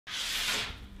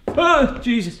Oh,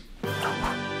 Jesus.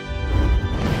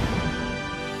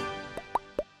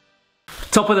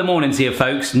 Top of the morning to you,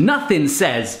 folks. Nothing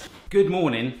says good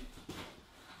morning.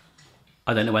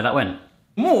 I don't know where that went.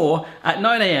 More at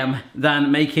 9 AM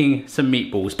than making some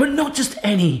meatballs, but not just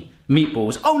any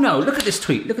meatballs. Oh no, look at this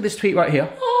tweet. Look at this tweet right here.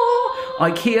 Oh,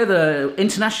 Ikea, the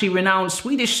internationally renowned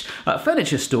Swedish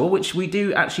furniture store, which we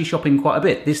do actually shop in quite a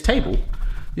bit. This table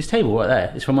right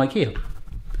there is from Ikea.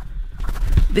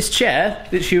 This chair,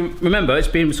 that you remember, it's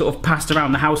been sort of passed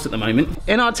around the house at the moment.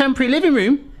 In our temporary living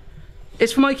room,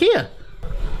 it's from Ikea.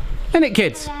 Isn't it,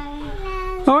 kids?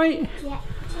 All right? Yeah.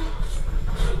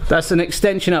 That's an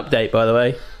extension update, by the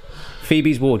way.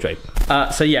 Phoebe's wardrobe.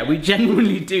 So yeah, we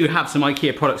genuinely do have some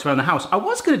Ikea products around the house. I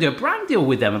was going to do a brand deal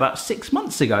with them about 6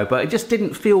 months ago, but it just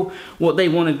didn't feel what they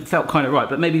wanted, felt kind of right.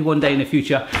 But maybe one day in the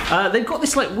future. They've got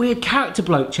this like weird character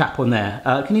bloke chap on there.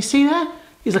 Can you see there?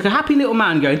 He's like a happy little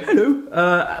man going, hello.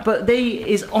 But they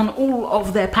is on all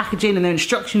of their packaging and their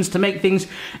instructions to make things.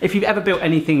 If you've ever built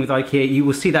anything with Ikea, you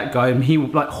will see that guy and he will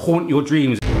like haunt your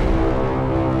dreams.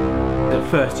 At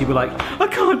first you were like, I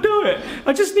can't do it.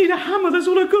 I just need a hammer, that's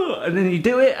all I got. And then you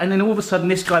do it, and then all of a sudden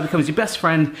this guy becomes your best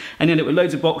friend, and you end up with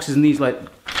loads of boxes and these like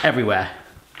everywhere.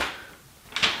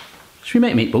 Should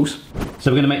we make meatballs?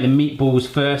 So we're going to make the meatballs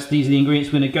first. These are the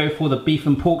ingredients we're going to go for. The beef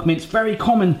and pork mince, very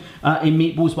common in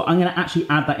meatballs, but I'm going to actually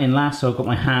add that in last, so I've got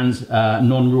my hands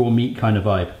non-raw meat kind of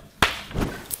vibe.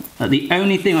 The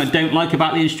only thing I don't like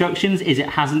about the instructions is it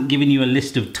hasn't given you a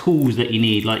list of tools that you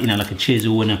need, like, you know, like a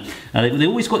chisel and a... they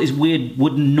always got these weird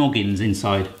wooden noggins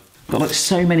inside. Got like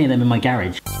so many of them in my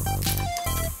garage.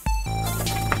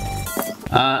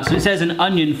 So it says an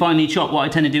onion finely chopped. What I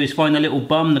tend to do is find the little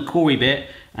bum, the cory bit,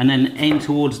 and then aim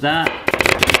towards that.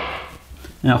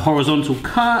 Now horizontal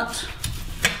cut,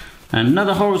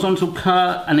 another horizontal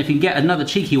cut, and if you can get another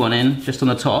cheeky one in, just on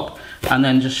the top, and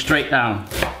then just straight down,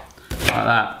 like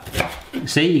that.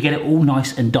 See, you get it all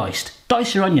nice and diced.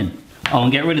 Dice your onion. Oh,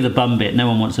 and get rid of the bum bit. No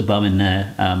one wants a bum in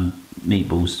their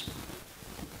meatballs.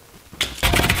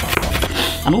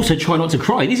 And also try not to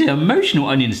cry. These are emotional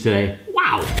onions today.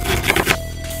 Wow.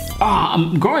 Ah,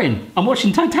 I'm crying. I'm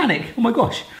watching Titanic. Oh my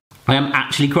gosh. I am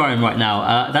actually crying right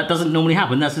now. That doesn't normally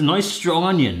happen. That's a nice strong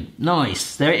onion.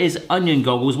 Nice. There it is, onion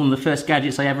goggles, one of the first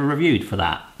gadgets I ever reviewed for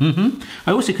that.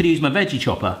 I also could use my veggie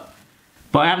chopper.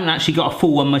 But I haven't actually got a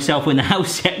full one myself in the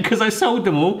house yet because I sold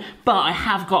them all. But I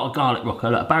have got a garlic rocker,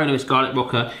 a Barry Lewis garlic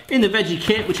rocker in the veggie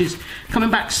kit, which is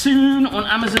coming back soon on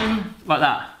Amazon. Like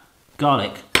that.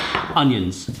 Garlic,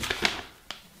 onions,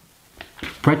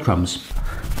 breadcrumbs.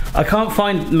 I can't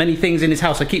find many things in this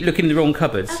house. I keep looking in the wrong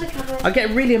cupboards. I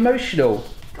get really emotional.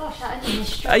 Gosh, that onion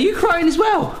is strong. Are you crying as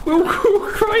well? We're all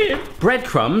crying.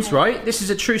 Breadcrumbs, right? This is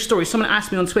a true story. Someone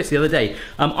asked me on Twitter the other day.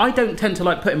 I don't tend to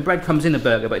like putting breadcrumbs in a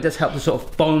burger, but it does help to sort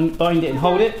of bind it and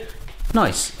hold it.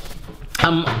 Nice.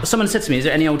 Someone said to me, is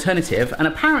there any alternative? And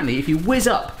apparently, if you whiz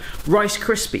up Rice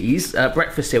Krispies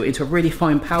breakfast cereal into a really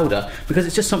fine powder, because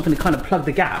it's just something to kind of plug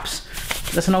the gaps,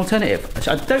 that's an alternative.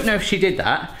 I don't know if she did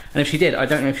that, and if she did, I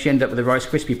don't know if she ended up with a Rice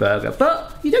Krispie burger,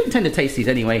 but you don't tend to taste these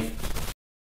anyway.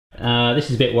 This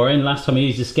is a bit worrying. Last time I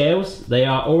used the scales, they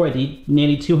are already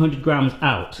nearly 200 grams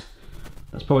out.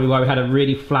 That's probably why we had a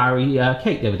really floury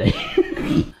cake the other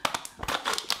day.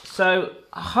 So,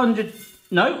 100,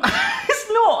 no,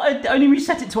 it's not. I only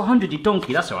reset it to 100, you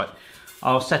donkey, that's all right.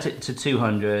 I'll set it to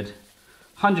 200.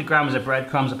 100 grams of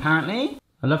breadcrumbs, apparently.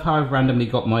 I love how I've randomly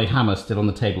got my hammer still on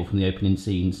the table from the opening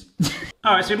scenes.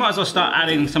 All right, so we might as well start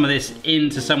adding some of this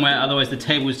into somewhere, otherwise the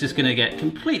table is just gonna get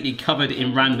completely covered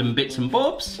in random bits and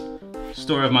bobs.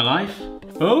 Story of my life.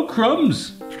 Oh,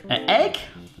 crumbs. An egg,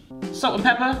 salt and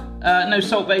pepper. No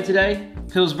Salt Bay today.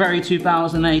 Feels very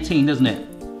 2018, doesn't it?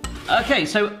 Okay,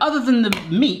 so other than the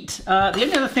meat, the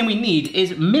only other thing we need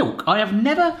is milk. I have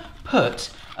never put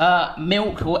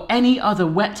milk or any other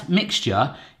wet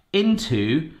mixture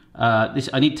into this.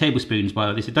 I need tablespoons, by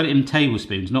the way. They said done it in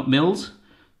tablespoons, not mils.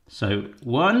 So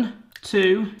 1,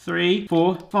 2, 3,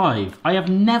 4, 5. I have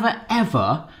never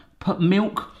ever put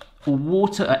milk or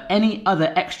water or any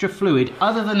other extra fluid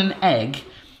other than an egg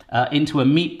into a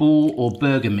meatball or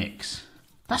burger mix.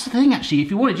 That's the thing, actually.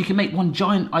 If you wanted, you can make one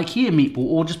giant Ikea meatball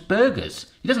or just burgers.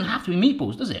 It doesn't have to be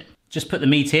meatballs, does it? Just put the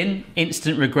meat in.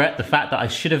 Instant regret the fact that I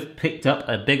should have picked up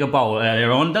a bigger bowl earlier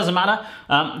on. Doesn't matter.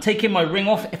 Taking my ring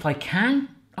off if I can.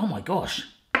 Oh my gosh.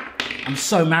 I'm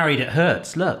so married it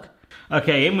hurts. Look.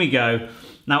 Okay, in we go.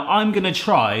 Now I'm gonna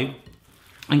try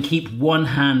and keep one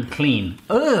hand clean.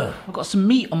 Ugh, I've got some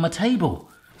meat on my table.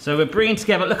 So we're bringing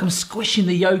together, look, I'm squishing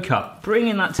the yolk up,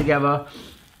 bringing that together.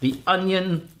 The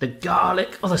onion, the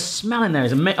garlic, oh, the smell in there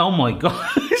is amazing. Oh my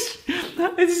gosh.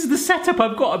 This is the setup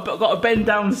I've got to bend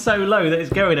down so low that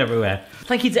it's going everywhere.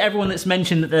 Thank you to everyone that's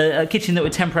mentioned that the kitchen that we're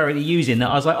temporarily using, that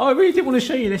I was like, oh, I really did want to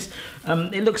show you this.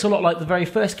 It looks a lot like the very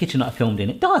first kitchen that I filmed in.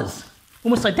 It does.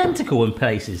 Almost identical in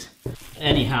places.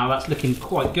 Anyhow, that's looking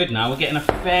quite good now. We're getting a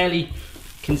fairly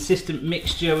consistent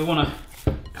mixture. We want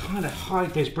to kind of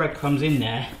hide those breadcrumbs in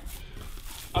there.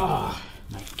 Oh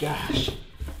my gosh.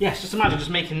 Yes, just imagine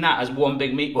just making that as one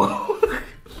big meatball.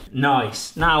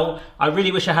 Nice. Now, I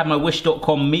really wish I had my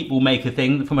wish.com meatball maker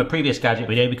thing from my previous gadget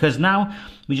video, because now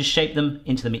we just shape them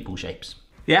into the meatball shapes.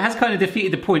 Yeah, it has kind of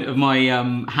defeated the point of my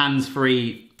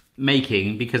hands-free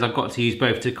making, because I've got to use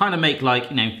both to kind of make, like,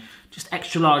 you know, just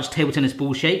extra large table tennis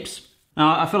ball shapes.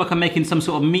 Now, I feel like I'm making some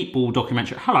sort of meatball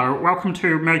documentary. Hello, welcome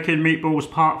to Making Meatballs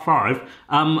Part 5.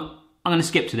 I'm going to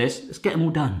skip to this. Let's get them all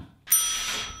done.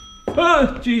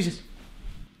 Oh, Jesus.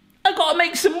 I've got to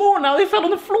make some more now. They fell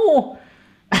on the floor.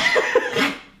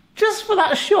 Just for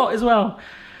that shot as well.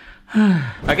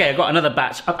 Okay, I've got another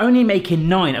batch. I'm only making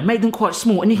 9. I've made them quite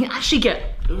small, and you can actually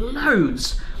get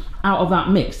loads out of that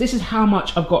mix. This is how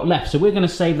much I've got left, so we're going to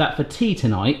save that for tea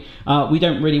tonight. We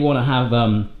don't really want to have...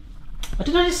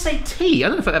 did I just say tea? I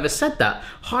don't know if I've ever said that.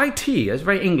 High tea, that's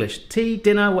very English. Tea,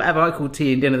 dinner, whatever. I call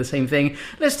tea and dinner the same thing.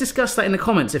 Let's discuss that in the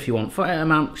comments if you want. Fight it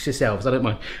amongst yourselves, I don't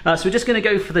mind. So we're just going to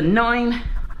go for the 9.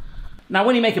 Now,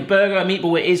 when you make a burger or a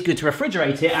meatball, it is good to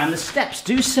refrigerate it, and the steps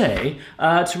do say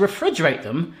to refrigerate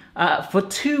them for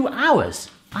 2 hours.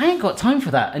 I ain't got time for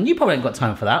that, and you probably ain't got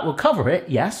time for that. We'll cover it,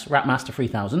 yes, Rapmaster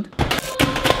 3000.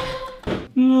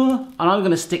 And I'm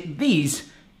going to stick these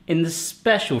in the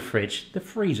special fridge, the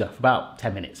freezer, for about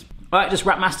 10 minutes. All right, just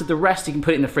Rapmastered the rest. You can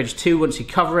put it in the fridge too once you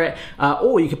cover it,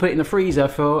 or you can put it in the freezer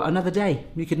for another day.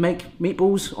 You could make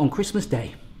meatballs on Christmas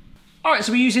Day. All right,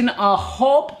 so we're using a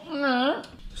hob.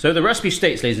 So the recipe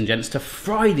states, ladies and gents, to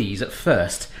fry these at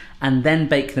first and then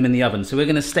bake them in the oven. So we're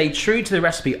going to stay true to the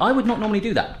recipe. I would not normally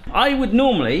do that. I would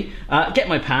normally get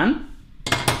my pan,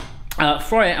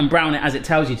 fry it and brown it as it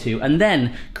tells you to, and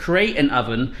then create an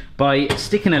oven by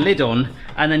sticking a lid on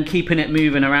and then keeping it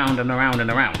moving around and around and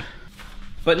around.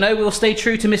 But no, we'll stay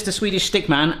true to Mr. Swedish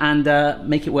Stickman and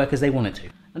make it work as they want it to.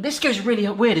 And this goes really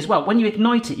weird as well. When you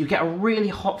ignite it, you get a really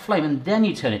hot flame and then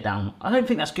you turn it down. I don't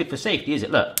think that's good for safety, is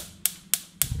it? Look.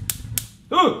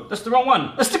 Oh, that's the wrong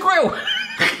one. That's the grill.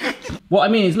 What I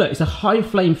mean is, look, it's a high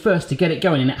flame first to get it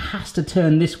going, and it has to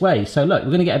turn this way. So look,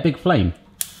 we're going to get a big flame.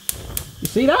 You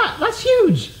see that? That's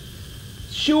huge.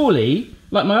 Surely,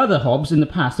 like my other hobs in the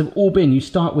past have all been, you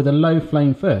start with a low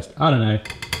flame first. I don't know.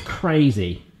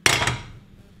 Crazy.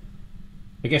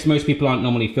 I guess most people aren't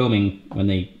normally filming when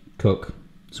they cook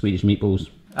Swedish meatballs.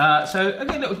 So,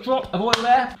 okay, a little drop of oil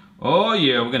there. Oh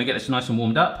yeah, we're going to get this nice and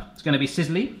warmed up. It's going to be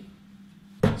sizzly.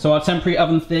 So our temporary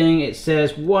oven thing, it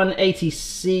says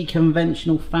 180C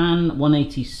conventional fan.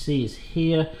 180C is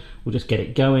here. We'll just get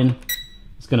it going.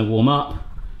 It's going to warm up.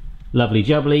 Lovely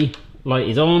jubbly. Light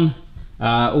is on.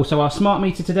 Also our smart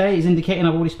meter today is indicating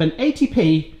I've already spent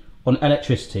 80p on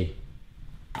electricity.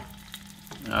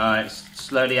 Alright,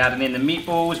 slowly adding in the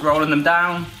meatballs, rolling them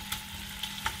down.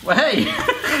 Well, hey!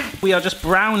 We are just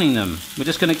browning them. We're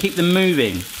just going to keep them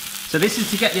moving. So this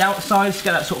is to get the outsides, to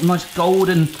get that sort of nice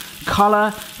golden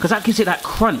colour, because that gives it that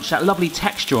crunch, that lovely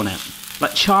texture on it.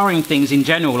 Like charring things in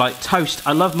general, like toast,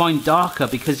 I love mine darker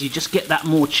because you just get that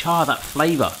more char, that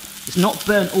flavour. It's not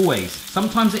burnt always.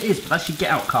 Sometimes it is, but that's your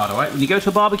get out card, alright? When you go to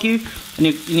a barbecue and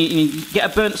you get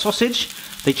a burnt sausage,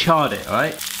 they charred it,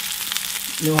 alright?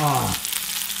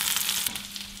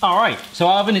 Alright, so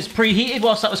our oven is preheated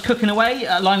whilst that was cooking away.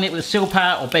 Line it with a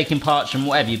silpat or baking parchment,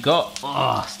 whatever you've got.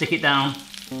 Oh, stick it down.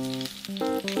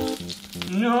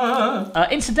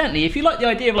 Incidentally, if you like the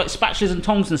idea of like spatulas and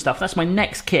tongs and stuff, that's my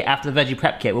next kit after the veggie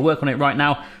prep kit. We're working on it right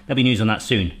now. There'll be news on that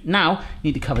soon. Now,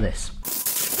 you need to cover this.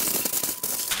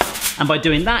 And by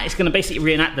doing that, it's going to basically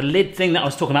reenact the lid thing that I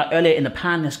was talking about earlier in the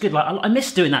pan. That's good. Like, I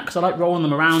miss doing that because I like rolling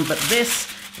them around, but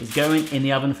this is going in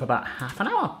the oven for about half an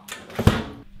hour.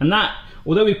 And that,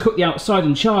 although we've cooked the outside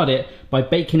and charred it, by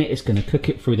baking it, it's going to cook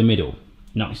it through the middle.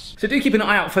 Nice. So do keep an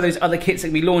eye out for those other kits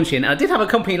that we're launching. I did have a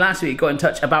company last week got in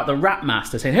touch about the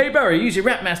Rapmaster, saying, hey Barry, you use your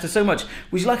Rapmaster so much,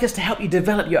 would you like us to help you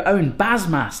develop your own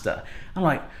Bassmaster? I'm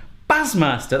like,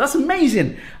 Bassmaster? That's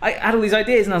amazing. I had all these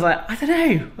ideas and I was like, I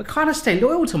don't know, I kind of stay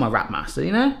loyal to my Rapmaster,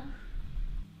 you know?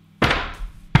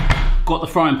 Got the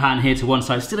frying pan here to one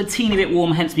side, still a teeny bit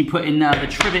warm, hence me putting the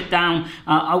trivet down.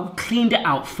 I cleaned it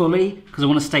out fully because I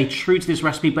want to stay true to this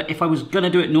recipe, but if I was going to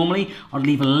do it normally, I'd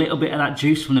leave a little bit of that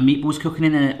juice from the meatballs cooking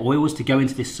in and the oils to go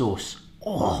into this sauce.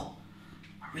 Oh,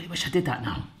 I really wish I did that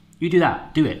now. You do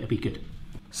that, do it, it'll be good.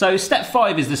 So step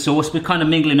 5 is the sauce. We're kind of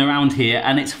mingling around here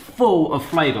and it's full of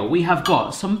flavour. We have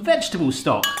got some vegetable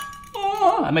stock. Oh,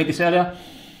 I made this earlier.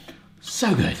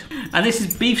 So good. And this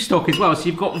is beef stock as well. So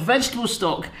you've got vegetable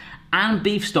stock and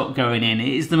beef stock going in.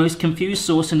 It is the most confused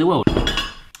sauce in the world.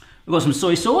 We've got some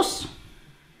soy sauce.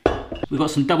 We've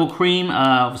got some double cream.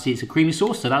 Obviously it's a creamy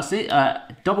sauce, so that's it.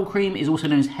 Double cream is also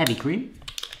known as heavy cream.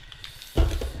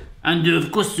 And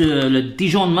of course, the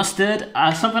Dijon mustard,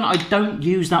 something I don't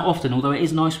use that often, although it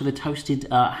is nice with a toasted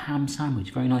ham sandwich.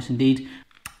 Very nice indeed.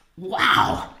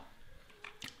 Wow!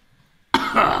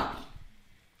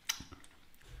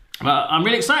 I'm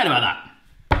really excited about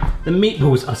that. The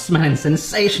meatballs are smelling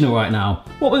sensational right now.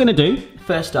 What we're gonna do,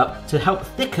 first up, to help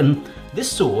thicken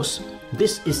this sauce,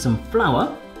 this is some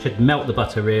flour. Should melt the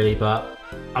butter really, but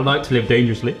I like to live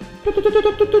dangerously.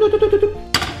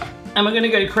 And we're gonna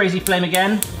go to crazy flame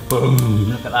again. Boom,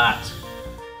 look at that.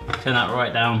 Turn that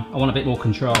right down. I want a bit more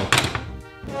control.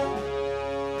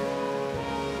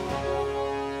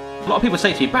 A lot of people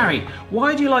say to me, Barry,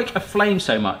 why do you like a flame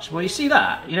so much? Well, you see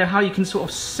that? You know how you can sort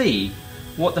of see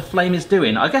what the flame is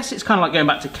doing? I guess it's kind of like going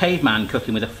back to caveman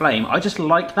cooking with a flame. I just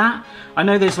like that. I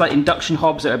know there's like induction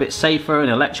hobs that are a bit safer and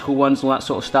electrical ones and all that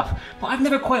sort of stuff, but I've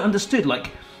never quite understood,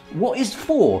 like, what is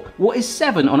 4? What is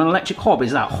 7 on an electric hob?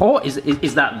 Is that hot? Is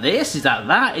that this? Is that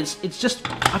that? It's just,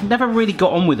 I've never really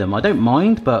got on with them. I don't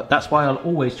mind, but that's why I'll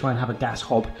always try and have a gas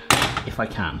hob if I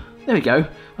can. There we go.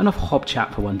 Enough hob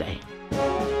chat for one day.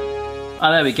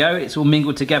 Oh, there we go. It's all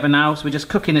mingled together now. So we're just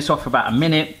cooking this off for about a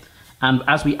minute. And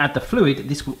as we add the fluid,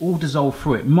 this will all dissolve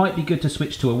through. It might be good to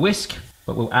switch to a whisk,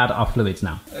 but we'll add our fluids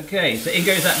now. Okay, so in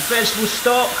goes that vegetable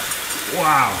stock.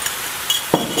 Wow.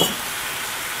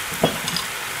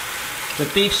 The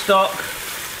beef stock.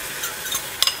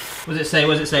 What does it say?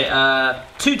 What does it say?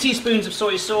 2 teaspoons of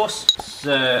soy sauce.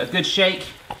 So a good shake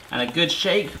and a good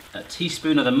shake. A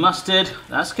teaspoon of the mustard.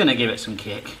 That's gonna give it some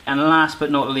kick. And last but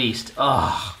not least,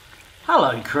 oh,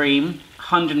 hello cream.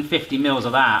 150 mils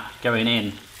of that going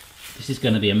in. This is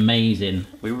gonna be amazing.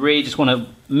 We really just wanna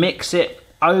mix it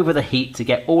over the heat to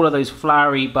get all of those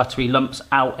floury, buttery lumps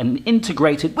out and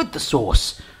integrated with the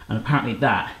sauce. And apparently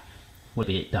that will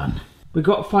be it done. We've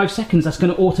got 5 seconds, that's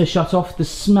gonna auto shut off. The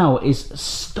smell is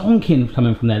stonking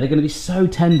coming from there. They're gonna be so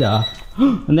tender.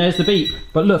 And there's the beep.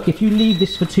 But look, if you leave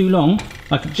this for too long,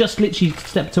 like just literally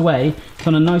stepped away, it's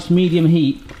on a nice medium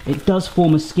heat, it does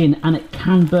form a skin and it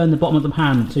can burn the bottom of the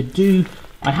pan. So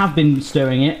I have been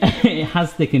stirring it, it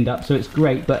has thickened up, so it's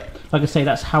great, but like I say,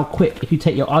 that's how quick, if you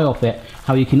take your eye off it,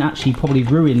 how you can actually probably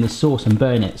ruin this sauce and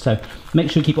burn it. So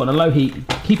make sure you keep it on a low heat,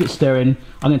 keep it stirring.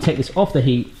 I'm gonna take this off the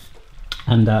heat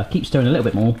and keep stirring a little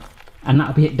bit more, and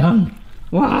that'll be it done.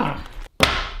 Wow.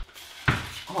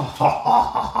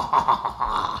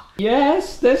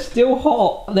 Yes, they're still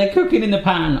hot. They're cooking in the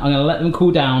pan. I'm gonna let them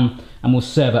cool down and we'll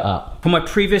serve it up. From my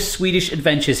previous Swedish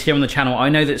adventures here on the channel, I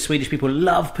know that Swedish people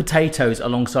love potatoes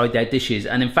alongside their dishes,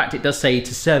 and in fact it does say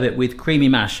to serve it with creamy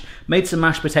mash. Made some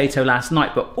mashed potato last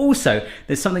night, but also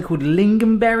there's something called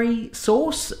lingonberry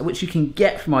sauce, which you can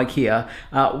get from Ikea.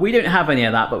 We don't have any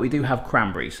of that, but we do have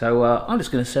cranberry, so I'm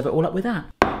just gonna serve it all up with that.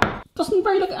 Doesn't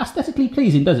very look aesthetically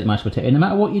pleasing, does it, mashed potato, no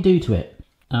matter what you do to it.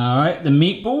 All right, the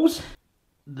meatballs,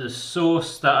 the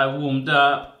sauce that I warmed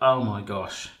up, oh my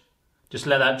gosh. Just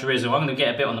let that drizzle. I'm gonna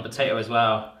get a bit on the potato as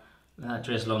well. Let that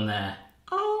drizzle on there.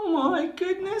 Oh my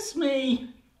goodness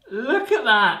me. Look at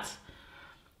that.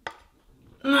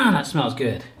 That smells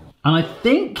good. And I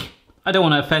think, I don't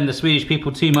want to offend the Swedish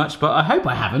people too much, but I hope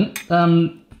I haven't.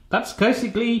 That's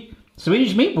basically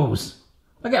Swedish meatballs.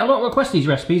 I get a lot of requests for these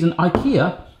recipes, and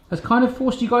Ikea has kind of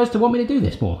forced you guys to want me to do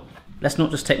this more. Let's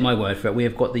not just take my word for it. We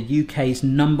have got the UK's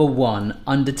 #1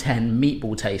 under 10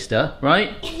 meatball taster, right?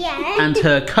 Yeah. And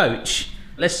her coach.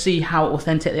 Let's see how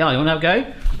authentic they are. You want to have a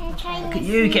go? Look at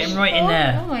you getting right in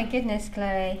there. Oh my goodness,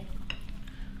 Chloe.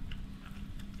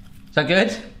 Is that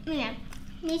good? Yeah.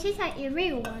 They taste like the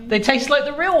real ones. They taste like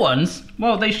the real ones?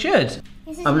 Well, they should.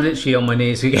 I'm literally on my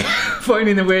knees again,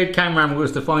 finding the weird camera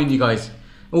angles to find you guys.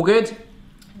 All good?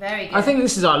 Very good. I think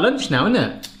this is our lunch now, isn't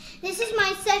it? This is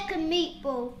my second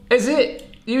meatball. Is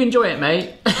it? You enjoy it,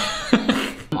 mate?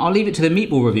 I'll leave it to the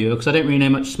meatball reviewer because I don't really know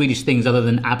much Swedish things other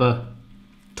than ABBA,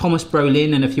 Thomas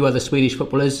Brolin and a few other Swedish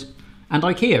footballers, and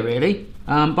Ikea really.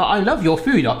 But I love your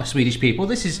food, Swedish people.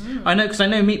 This is, I know, because I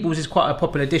know meatballs is quite a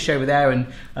popular dish over there, and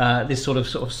this sort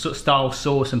of style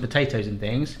sauce and potatoes and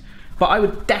things. But I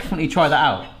would definitely try that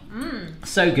out.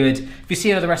 So good. If you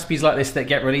see other recipes like this that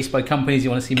get released by companies you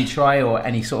want to see me try, or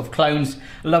any sort of clones,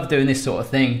 I love doing this sort of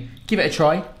thing. Give it a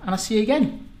try, and I'll see you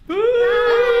again.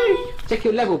 Bye. Check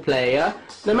your level, player.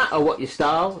 No matter what your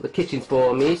style, the kitchen's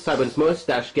for me. Simon's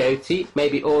moustache, goatee,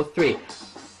 maybe all 3.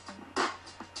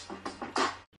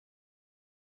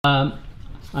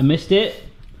 I missed it,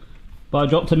 but I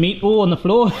dropped a meatball on the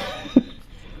floor.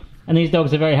 And these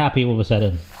dogs are very happy all of a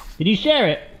sudden. Did you share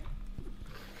it?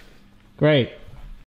 Great.